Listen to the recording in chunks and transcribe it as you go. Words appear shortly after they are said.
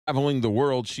traveling the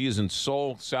world. She is in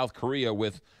Seoul, South Korea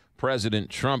with President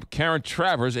Trump. Karen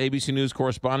Travers, ABC News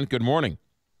correspondent, good morning.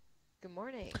 Good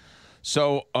morning.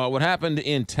 So what happened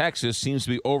in Texas seems to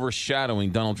be overshadowing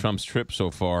Donald Trump's trip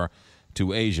so far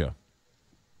to Asia.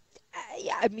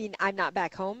 Yeah, I mean, I'm not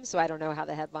back home, so I don't know how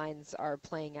the headlines are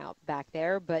playing out back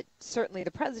there, but certainly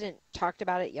the president talked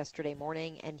about it yesterday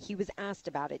morning, and he was asked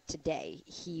about it today.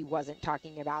 He wasn't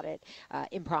talking about it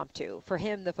impromptu. For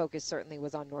him, the focus certainly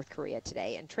was on North Korea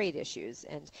today and trade issues,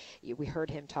 and we heard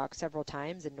him talk several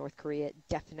times, and North Korea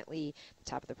definitely the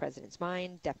top of the president's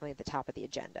mind, definitely at the top of the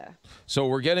agenda. So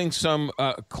we're getting some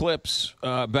clips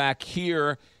back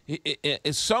here.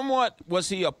 Was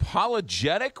he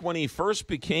apologetic when he first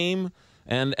became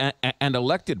and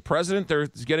elected president? They're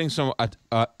getting some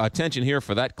attention here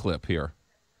for that clip here.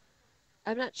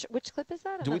 I'm not sure which clip is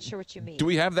that. I'm not sure what you mean. Do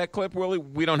we have that clip, Willie?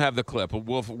 We don't have the clip.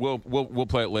 We'll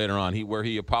play it later on. Where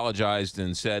he apologized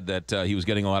and said that he was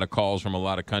getting a lot of calls from a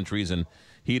lot of countries and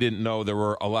he didn't know there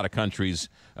were a lot of countries.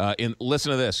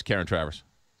 Listen to this, Karen Travers.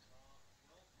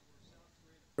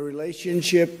 The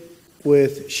relationship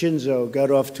with Shinzo got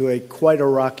off to quite a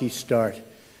rocky start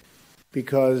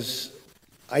because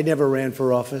I never ran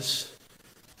for office,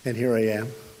 and here I am,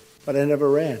 but I never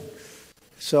ran.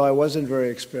 So I wasn't very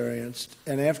experienced.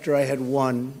 And after I had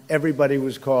won, everybody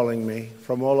was calling me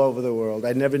from all over the world.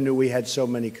 I never knew we had so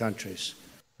many countries.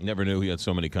 Never knew he had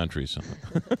so many countries.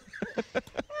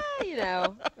 You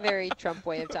know, very Trump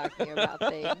way of talking about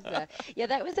things. Yeah,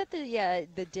 that was at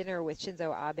the dinner with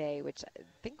Shinzo Abe, which I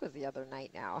think was the other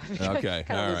night now. Okay,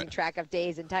 kind of losing right. track of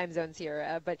days and time zones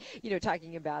here. But,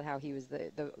 talking about how he was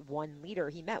the one leader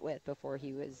he met with before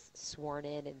he was sworn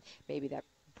in, and maybe that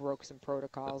broke some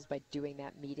protocols by doing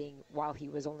that meeting while he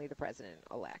was only the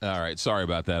president-elect. All right, sorry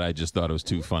about that. I just thought it was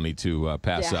too funny to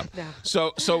pass up.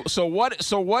 No. So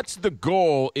what's the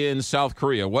goal in South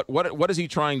Korea? What is he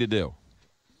trying to do?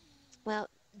 Well,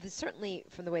 certainly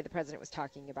from the way the president was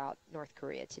talking about North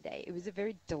Korea today, it was a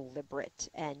very deliberate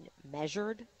and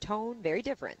measured tone, very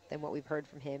different than what we've heard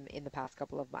from him in the past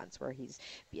couple of months, where he's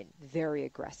been very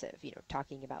aggressive,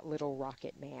 talking about Little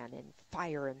Rocket Man and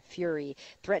fire and fury,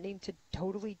 threatening to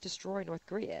totally destroy North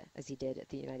Korea, as he did at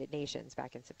the United Nations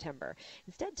back in September.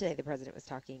 Instead, today, the president was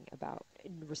talking about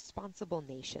responsible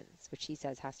nations, which he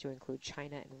says has to include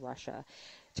China and Russia,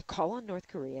 to call on North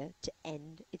Korea to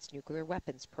end its nuclear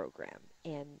weapons program.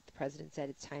 And the president said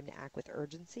it's time to act with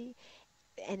urgency.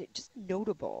 And it's just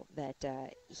notable that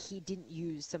he didn't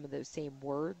use some of those same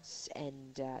words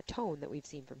and tone that we've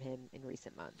seen from him in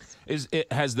recent months.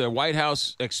 Has the White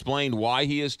House explained why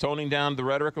he is toning down the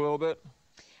rhetoric a little bit?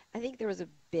 I think there was a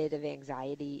bit of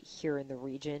anxiety here in the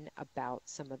region about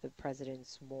some of the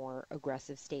president's more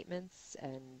aggressive statements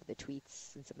and the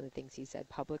tweets and some of the things he said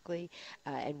publicly,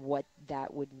 and what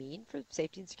that would mean for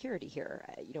safety and security here.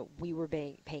 We were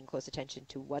paying close attention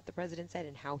to what the president said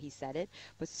and how he said it,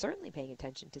 but certainly paying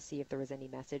attention to see if there was any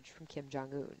message from Kim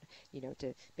Jong-un,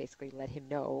 to basically let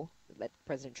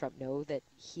President Trump know that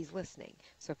he's listening.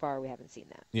 So far, we haven't seen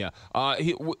that. Yeah.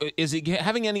 Is he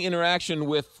having any interaction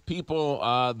with people,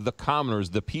 the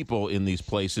commoners, the people in these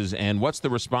places, and what's the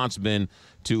response been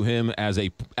to him as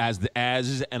an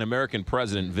American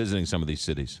president visiting some of these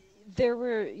cities? There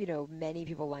were, many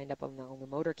people lined up along the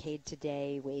motorcade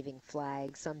today, waving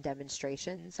flags, some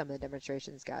demonstrations. Some of the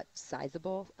demonstrations got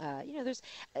sizable. There's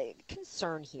a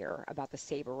concern here about the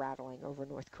saber rattling over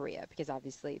North Korea, because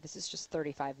obviously this is just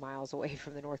 35 miles away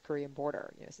from the North Korean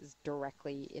border. This is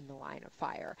directly in the line of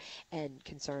fire, and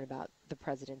concern about the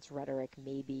president's rhetoric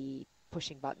maybe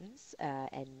pushing buttons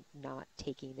and not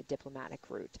taking the diplomatic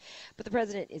route. But the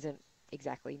president isn't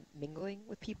exactly mingling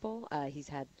with people. He's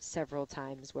had several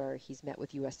times where he's met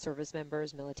with U.S. service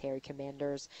members, military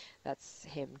commanders. That's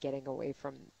him getting away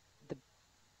from the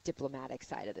diplomatic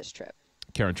side of this trip.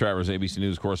 Karen Travers, ABC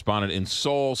News correspondent in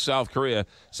Seoul, South Korea.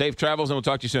 Safe travels, and we'll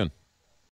talk to you soon.